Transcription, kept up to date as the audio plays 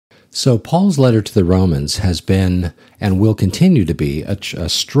So Paul's letter to the Romans has been and will continue to be a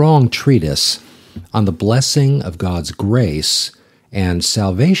strong treatise on the blessing of God's grace and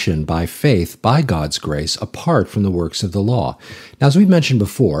salvation by faith by God's grace apart from the works of the law. Now, as we've mentioned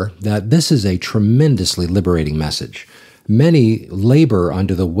before, that this is a tremendously liberating message. Many labor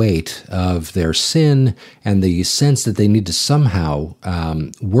under the weight of their sin and the sense that they need to somehow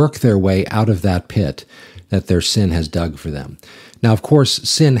work their way out of that pit that their sin has dug for them. Now, of course,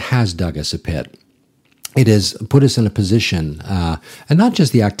 sin has dug us a pit. It has put us in a position, and not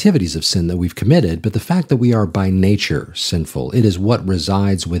just the activities of sin that we've committed, but the fact that we are by nature sinful. It is what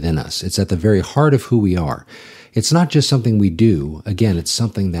resides within us. It's at the very heart of who we are. It's not just something we do. Again, it's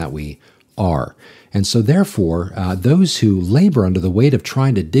something that we are. And so therefore, those who labor under the weight of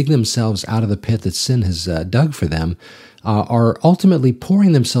trying to dig themselves out of the pit that sin has dug for them are ultimately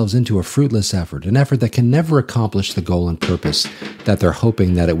pouring themselves into a fruitless effort, an effort that can never accomplish the goal and purpose that they're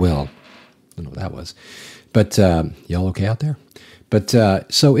hoping that it will. I don't know what that was. But y'all okay out there? But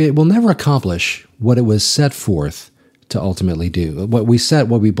so it will never accomplish what it was set forth to ultimately do, what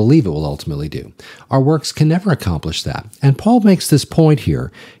we believe it will ultimately do. Our works can never accomplish that. And Paul makes this point here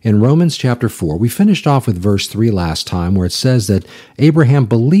in Romans chapter 4. We finished off with verse 3 last time, where it says that Abraham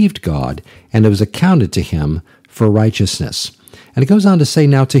believed God, and it was accounted to him for righteousness. And it goes on to say,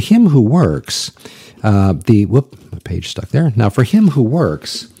 now to him who works, my page stuck there. Now for him who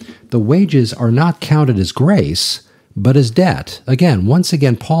works, the wages are not counted as grace, but as debt. Once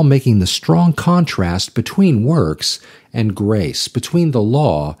again, Paul making the strong contrast between works and grace, between the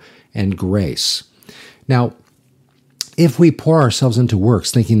law and grace. Now, if we pour ourselves into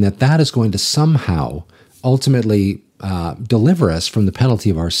works thinking that that is going to somehow ultimately deliver us from the penalty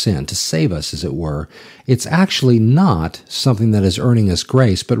of our sin, to save us, as it were, it's actually not something that is earning us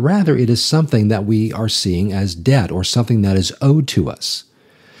grace, but rather it is something that we are seeing as debt or something that is owed to us.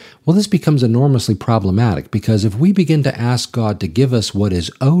 Well, this becomes enormously problematic because if we begin to ask God to give us what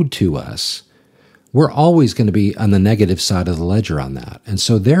is owed to us, we're always going to be on the negative side of the ledger on that. And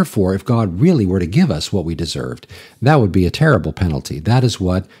so therefore, if God really were to give us what we deserved, that would be a terrible penalty. That is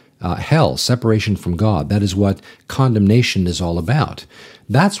what hell, separation from God, that is what condemnation is all about.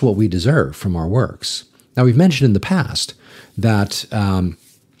 That's what we deserve from our works. Now, we've mentioned in the past that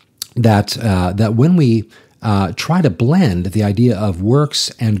when we try to blend the idea of works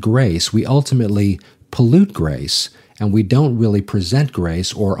and grace, we ultimately pollute grace, and we don't really present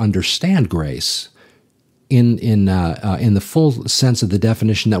grace or understand grace in the full sense of the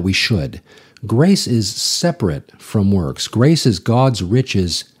definition that we should. Grace is separate from works. Grace is God's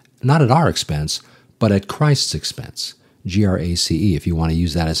riches, not at our expense, but at Christ's expense. GRACE, if you want to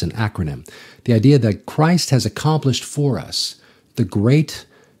use that as an acronym. The idea that Christ has accomplished for us the great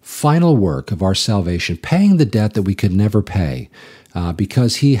final work of our salvation, paying the debt that we could never pay,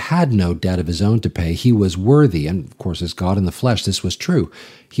 because he had no debt of his own to pay. He was worthy, and of course, as God in the flesh, this was true.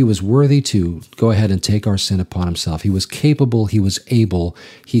 He was worthy to go ahead and take our sin upon himself. He was capable, he was able,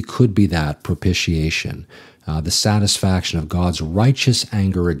 he could be that propitiation, the satisfaction of God's righteous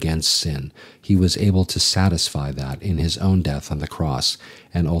anger against sin. He was able to satisfy that in his own death on the cross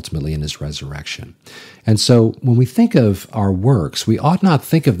and ultimately in his resurrection. And so when we think of our works, we ought not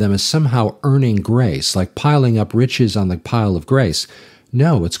think of them as somehow earning grace, like piling up riches on the pile of grace.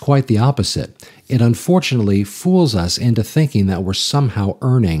 No, it's quite the opposite. It unfortunately fools us into thinking that we're somehow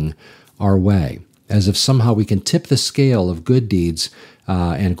earning our way, as if somehow we can tip the scale of good deeds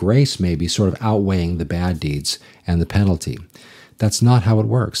and grace maybe sort of outweighing the bad deeds and the penalty. That's not how it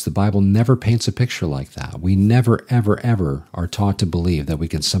works. The Bible never paints a picture like that. We never, ever, ever are taught to believe that we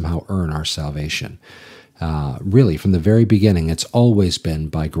can somehow earn our salvation. Really, from the very beginning, it's always been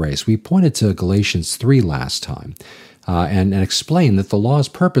by grace. We pointed to Galatians 3 last time and explained that the law's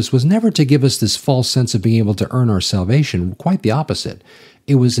purpose was never to give us this false sense of being able to earn our salvation. Quite the opposite.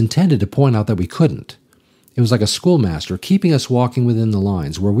 It was intended to point out that we couldn't. It was like a schoolmaster keeping us walking within the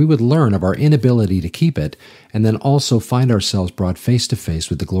lines, where we would learn of our inability to keep it and then also find ourselves brought face to face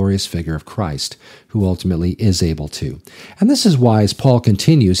with the glorious figure of Christ, who ultimately is able to. And this is why, as Paul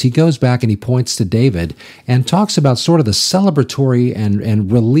continues, he goes back and he points to David and talks about sort of the celebratory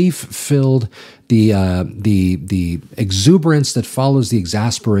and relief-filled, the exuberance that follows the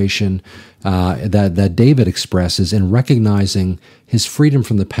exasperation that David expresses in recognizing his freedom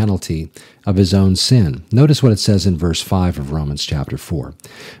from the penalty of his own sin. Notice what it says in verse 5 of Romans chapter 4.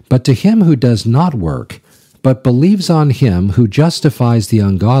 But to him who does not work, but believes on him who justifies the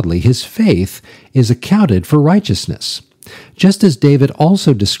ungodly, his faith is accounted for righteousness. just as David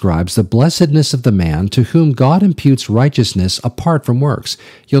also describes the blessedness of the man to whom God imputes righteousness apart from works.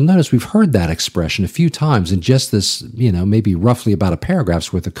 You'll notice we've heard that expression a few times in just this, maybe roughly about a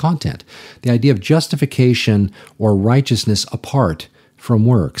paragraph's worth of content. The idea of justification or righteousness apart from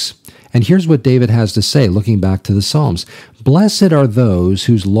works. And here's what David has to say, looking back to the Psalms. Blessed are those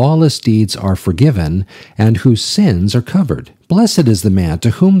whose lawless deeds are forgiven and whose sins are covered. Blessed is the man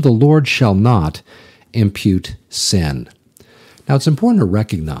to whom the Lord shall not impute sin. Now, it's important to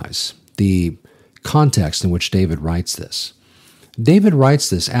recognize the context in which David writes this. David writes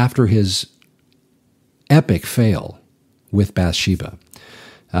this after his epic fail with Bathsheba.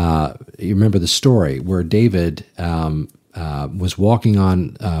 You remember the story where David was walking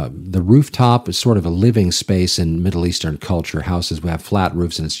on the rooftop. It's sort of a living space in Middle Eastern culture. Houses have flat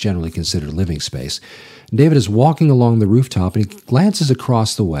roofs, and it's generally considered living space. David is walking along the rooftop, and he glances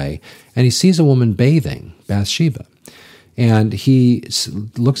across the way, and he sees a woman bathing, Bathsheba. And he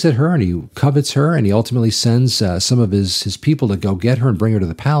looks at her, and he covets her, and he ultimately sends some of his people to go get her and bring her to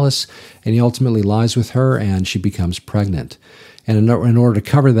the palace, and he ultimately lies with her, and she becomes pregnant. And in order to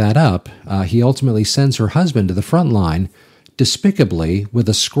cover that up, he ultimately sends her husband to the front line, despicably, with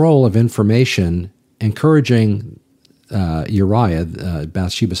a scroll of information encouraging Uriah,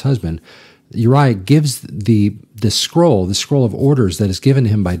 Bathsheba's husband. Uriah gives the scroll of orders that is given to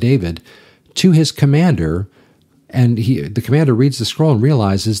him by David, to his commander, and the commander reads the scroll and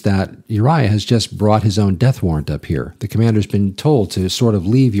realizes that Uriah has just brought his own death warrant up here. The commander's been told to sort of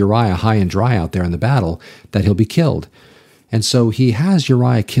leave Uriah high and dry out there in the battle, that he'll be killed. And so he has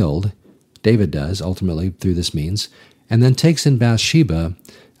Uriah killed, David does, ultimately, through this means, and then takes in Bathsheba,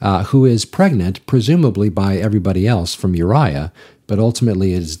 who is pregnant, presumably by everybody else from Uriah, but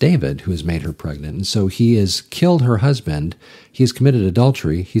ultimately it is David who has made her pregnant. And so he has killed her husband, he has committed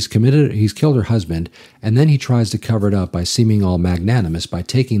adultery, he's killed her husband, and then he tries to cover it up by seeming all magnanimous, by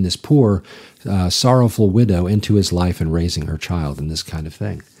taking this poor, sorrowful widow into his life and raising her child and this kind of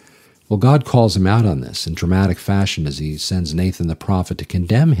thing. Well, God calls him out on this in dramatic fashion as he sends Nathan the prophet to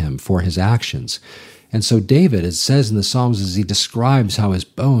condemn him for his actions. And so David, it says in the Psalms, as he describes how his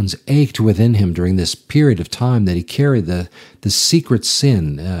bones ached within him during this period of time that he carried the secret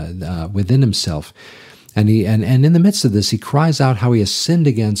sin within himself. And in the midst of this, he cries out how he has sinned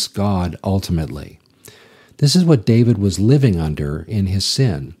against God ultimately. This is what David was living under in his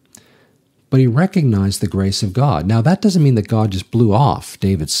sin. But he recognized the grace of God. Now, that doesn't mean that God just blew off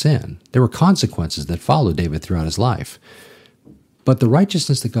David's sin. There were consequences that followed David throughout his life. But the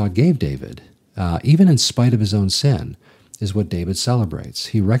righteousness that God gave David, even in spite of his own sin, is what David celebrates.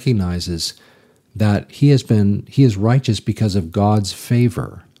 He recognizes that he is righteous because of God's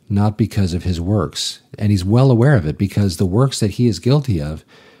favor, not because of his works. And he's well aware of it, because the works that he is guilty of,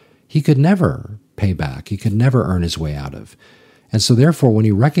 he could never pay back. He could never earn his way out of. And so therefore, when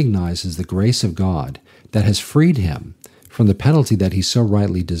he recognizes the grace of God that has freed him from the penalty that he so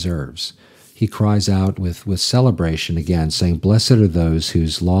rightly deserves, he cries out with celebration again, saying, Blessed are those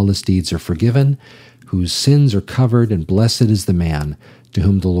whose lawless deeds are forgiven, whose sins are covered, and blessed is the man to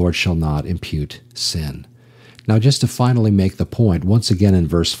whom the Lord shall not impute sin. Now, just to finally make the point, once again in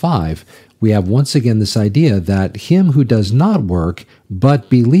verse 5, we have once again this idea that him who does not work, but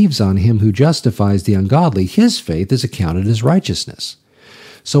believes on him who justifies the ungodly, his faith is accounted as righteousness.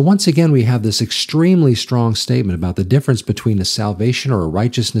 So once again, we have this extremely strong statement about the difference between a salvation or a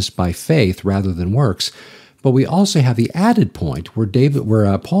righteousness by faith rather than works. But we also have the added point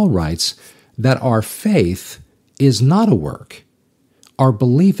where Paul writes that our faith is not a work. Our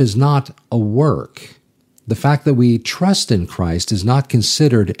belief is not a work. The fact that we trust in Christ is not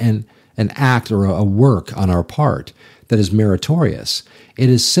considered an act or a work on our part that is meritorious. It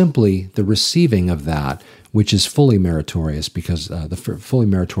is simply the receiving of that which is fully meritorious, because the fully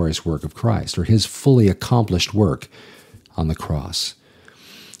meritorious work of Christ, or his fully accomplished work on the cross.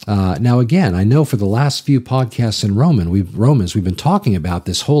 Now again, I know for the last few podcasts in Romans, we've been talking about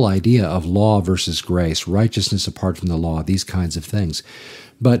this whole idea of law versus grace, righteousness apart from the law, these kinds of things.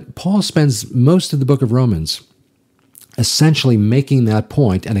 But Paul spends most of the book of Romans essentially making that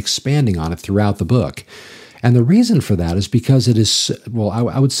point and expanding on it throughout the book. And the reason for that is because it is,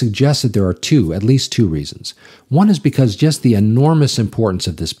 I would suggest that there are at least two reasons. One is because just the enormous importance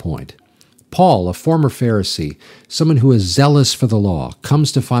of this point. Paul, a former Pharisee, someone who is zealous for the law,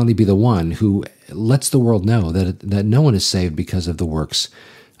 comes to finally be the one who lets the world know that no one is saved because of the works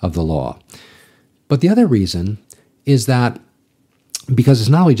of the law. But the other reason is that because it's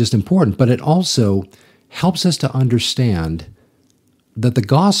not only just important, but it also helps us to understand that the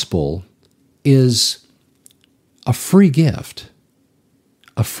gospel is a free gift.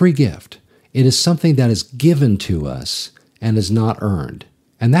 A free gift. It is something that is given to us and is not earned.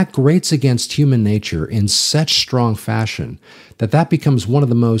 And that grates against human nature in such strong fashion that becomes one of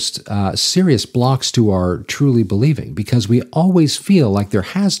the most serious blocks to our truly believing, because we always feel like there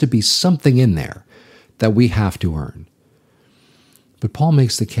has to be something in there that we have to earn. But Paul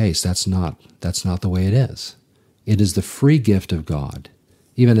makes the case that's not the way it is. It is the free gift of God.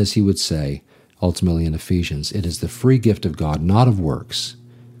 Even as he would say, ultimately in Ephesians, it is the free gift of God, not of works,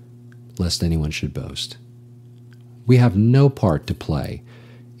 lest anyone should boast. We have no part to play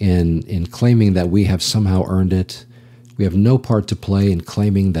in claiming that we have somehow earned it. We have no part to play in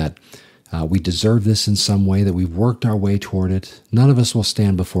claiming that we deserve this in some way, that we've worked our way toward it. None of us will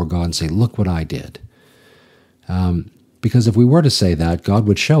stand before God and say, look what I did. Because if we were to say that, God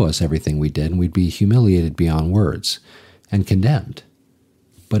would show us everything we did, and we'd be humiliated beyond words and condemned.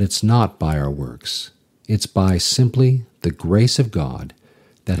 But it's not by our works. It's by simply the grace of God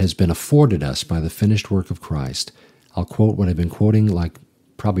that has been afforded us by the finished work of Christ. I'll quote what I've been quoting like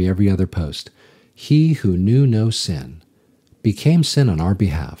probably every other post. He who knew no sin became sin on our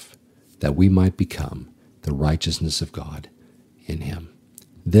behalf, that we might become the righteousness of God in him.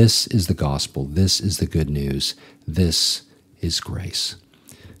 This is the gospel. This is the good news. This is grace.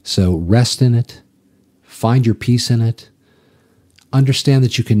 So rest in it. Find your peace in it. Understand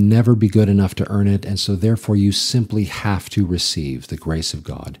that you can never be good enough to earn it, and so therefore you simply have to receive the grace of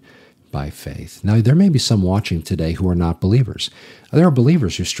God by faith. Now, there may be some watching today who are not believers. There are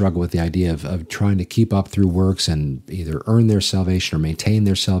believers who struggle with the idea of trying to keep up through works and either earn their salvation or maintain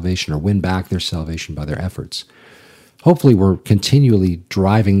their salvation or win back their salvation by their efforts. Hopefully, we're continually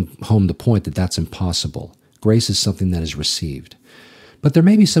driving home the point that that's impossible. Grace is something that is received. But there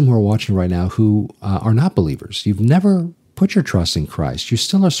may be some who are watching right now who are not believers. You've never put your trust in Christ. You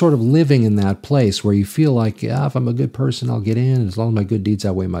still are sort of living in that place where you feel like, yeah, if I'm a good person, I'll get in, as long as my good deeds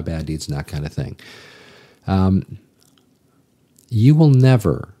outweigh my bad deeds and that kind of thing. You will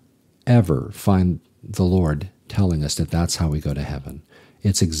never, ever find the Lord telling us that that's how we go to heaven.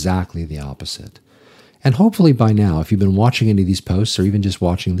 It's exactly the opposite. And hopefully by now, if you've been watching any of these posts or even just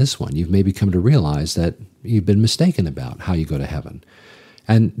watching this one, you've maybe come to realize that you've been mistaken about how you go to heaven.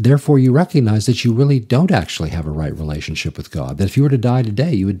 And therefore you recognize that you really don't actually have a right relationship with God. That if you were to die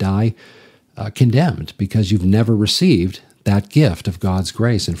today, you would die condemned because you've never received that gift of God's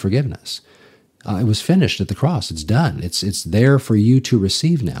grace and forgiveness. It was finished at the cross. It's done. It's there for you to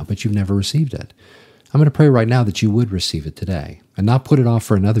receive now, but you've never received it. I'm going to pray right now that you would receive it today and not put it off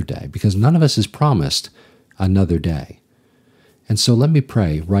for another day, because none of us is promised another day. And so let me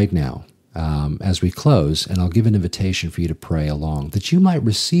pray right now as we close, and I'll give an invitation for you to pray along, that you might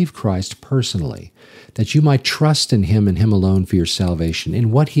receive Christ personally, that you might trust in him and him alone for your salvation,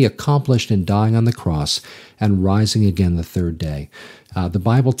 in what he accomplished in dying on the cross and rising again the third day. The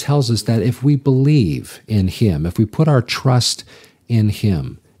Bible tells us that if we believe in him, if we put our trust in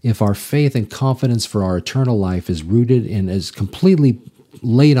him, if our faith and confidence for our eternal life is rooted in, is completely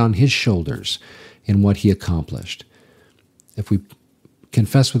laid on his shoulders in what he accomplished, if we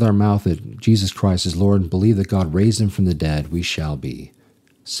confess with our mouth that Jesus Christ is Lord and believe that God raised him from the dead, we shall be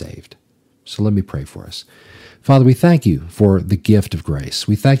saved. So let me pray for us. Father, we thank you for the gift of grace.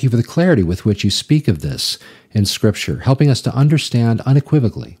 We thank you for the clarity with which you speak of this in Scripture, helping us to understand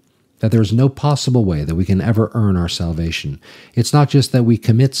unequivocally that there is no possible way that we can ever earn our salvation. It's not just that we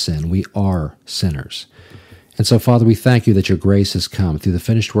commit sin, we are sinners. And so, Father, we thank you that your grace has come through the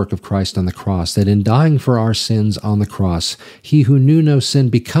finished work of Christ on the cross, that in dying for our sins on the cross, he who knew no sin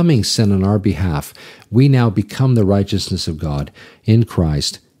becoming sin on our behalf, we now become the righteousness of God in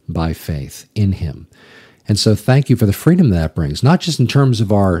Christ by faith in him. And so thank you for the freedom that brings, not just in terms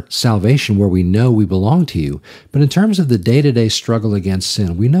of our salvation where we know we belong to you, but in terms of the day-to-day struggle against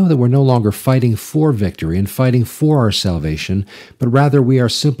sin. We know that we're no longer fighting for victory and fighting for our salvation, but rather we are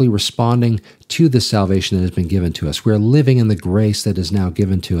simply responding to the salvation that has been given to us. We are living in the grace that is now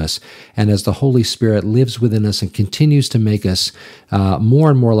given to us. And as the Holy Spirit lives within us and continues to make us more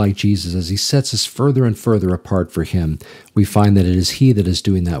and more like Jesus, as he sets us further and further apart for him, we find that it is he that is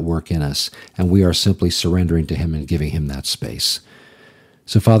doing that work in us, and we are simply surrendering to him and giving him that space.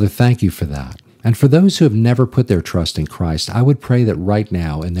 So, Father, thank you for that. And for those who have never put their trust in Christ, I would pray that right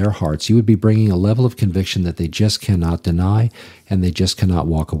now in their hearts you would be bringing a level of conviction that they just cannot deny and they just cannot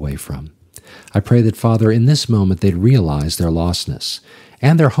walk away from. I pray that, Father, in this moment they'd realize their lostness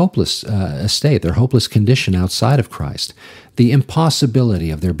and their hopeless estate, their hopeless condition outside of Christ, the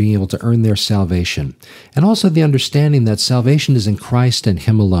impossibility of their being able to earn their salvation, and also the understanding that salvation is in Christ and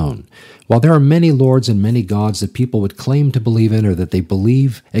Him alone. While there are many lords and many gods that people would claim to believe in or that they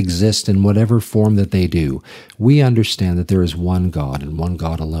believe exist in whatever form that they do, we understand that there is one God and one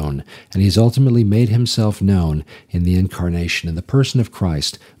God alone, and He's ultimately made Himself known in the incarnation, in the person of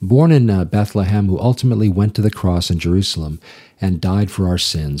Christ, born in Bethlehem, who ultimately went to the cross in Jerusalem and died for our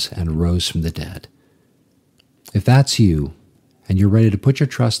sins and rose from the dead. If that's you, and you're ready to put your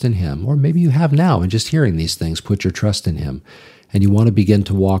trust in Him, or maybe you have now and just hearing these things, put your trust in Him, and you want to begin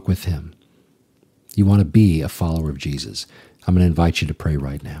to walk with Him, you want to be a follower of Jesus, I'm going to invite you to pray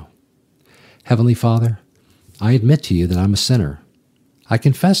right now. Heavenly Father, I admit to you that I'm a sinner. I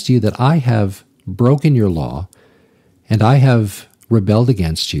confess to you that I have broken your law, and I have rebelled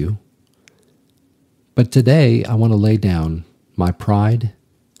against you. But today I want to lay down my pride,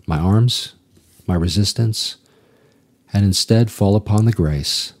 my arms, my resistance, and instead fall upon the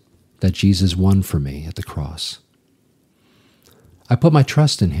grace that Jesus won for me at the cross. I put my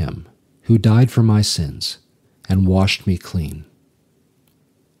trust in Him, who died for my sins and washed me clean.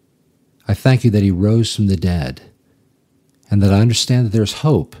 I thank you that He rose from the dead, and that I understand that there's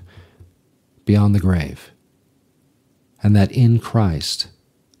hope beyond the grave, and that in Christ,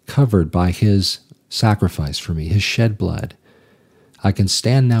 covered by His sacrifice for me, His shed blood, I can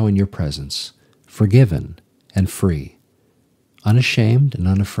stand now in your presence, forgiven and free, unashamed and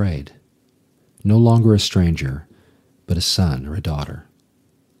unafraid, no longer a stranger, but a son or a daughter.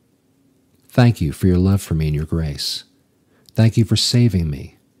 Thank you for your love for me and your grace. Thank you for saving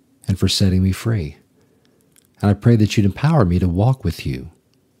me and for setting me free. And I pray that you'd empower me to walk with you,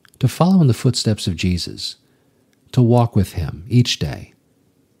 to follow in the footsteps of Jesus, to walk with Him each day,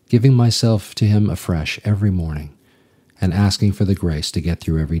 giving myself to Him afresh every morning and asking for the grace to get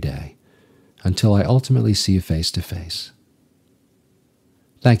through every day until I ultimately see you face to face.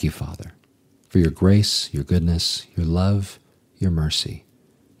 Thank you, Father, for your grace, your goodness, your love, your mercy,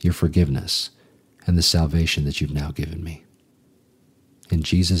 your forgiveness, and the salvation that you've now given me. In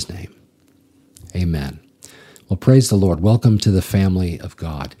Jesus' name, amen. Well, praise the Lord. Welcome to the family of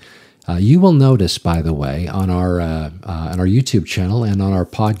God. You will notice, by the way, on our YouTube channel and on our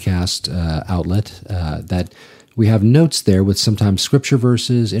podcast outlet that we have notes there with sometimes scripture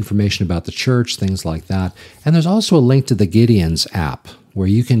verses, information about the church, things like that. And there's also a link to the Gideon's app, where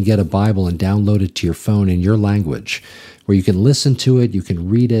you can get a Bible and download it to your phone in your language, where you can listen to it, you can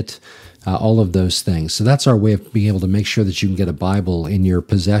read it, all of those things. So that's our way of being able to make sure that you can get a Bible in your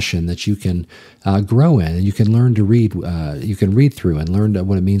possession that you can grow in, and you can learn to read. You can read through and learn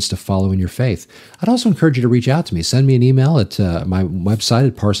what it means to follow in your faith. I'd also encourage you to reach out to me. Send me an email at my website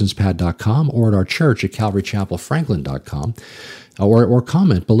at parsonspad.com or at our church at calvarychapelfranklin.com, or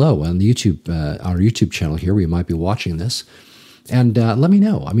comment below on the our YouTube channel here where you might be watching this. And let me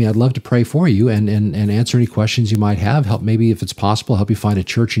know. I mean, I'd love to pray for you and answer any questions you might have. Help, maybe if it's possible, help you find a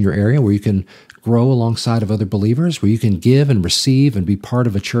church in your area where you can grow alongside of other believers, where you can give and receive and be part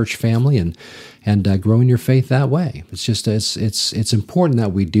of a church family and grow in your faith that way. It's just it's important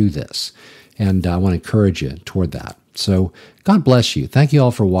that we do this, and I want to encourage you toward that. So God bless you. Thank you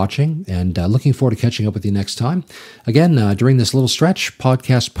all for watching, and looking forward to catching up with you next time. Again, during this little stretch,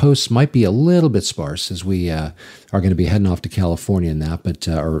 podcast posts might be a little bit sparse as we are going to be heading off to California in that, but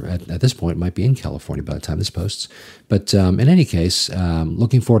or at this point, might be in California by the time this posts. But in any case,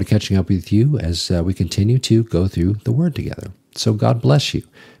 looking forward to catching up with you as we continue to go through the Word together. So God bless you.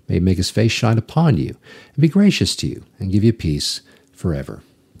 May He make His face shine upon you and be gracious to you and give you peace forever.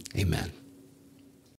 Amen.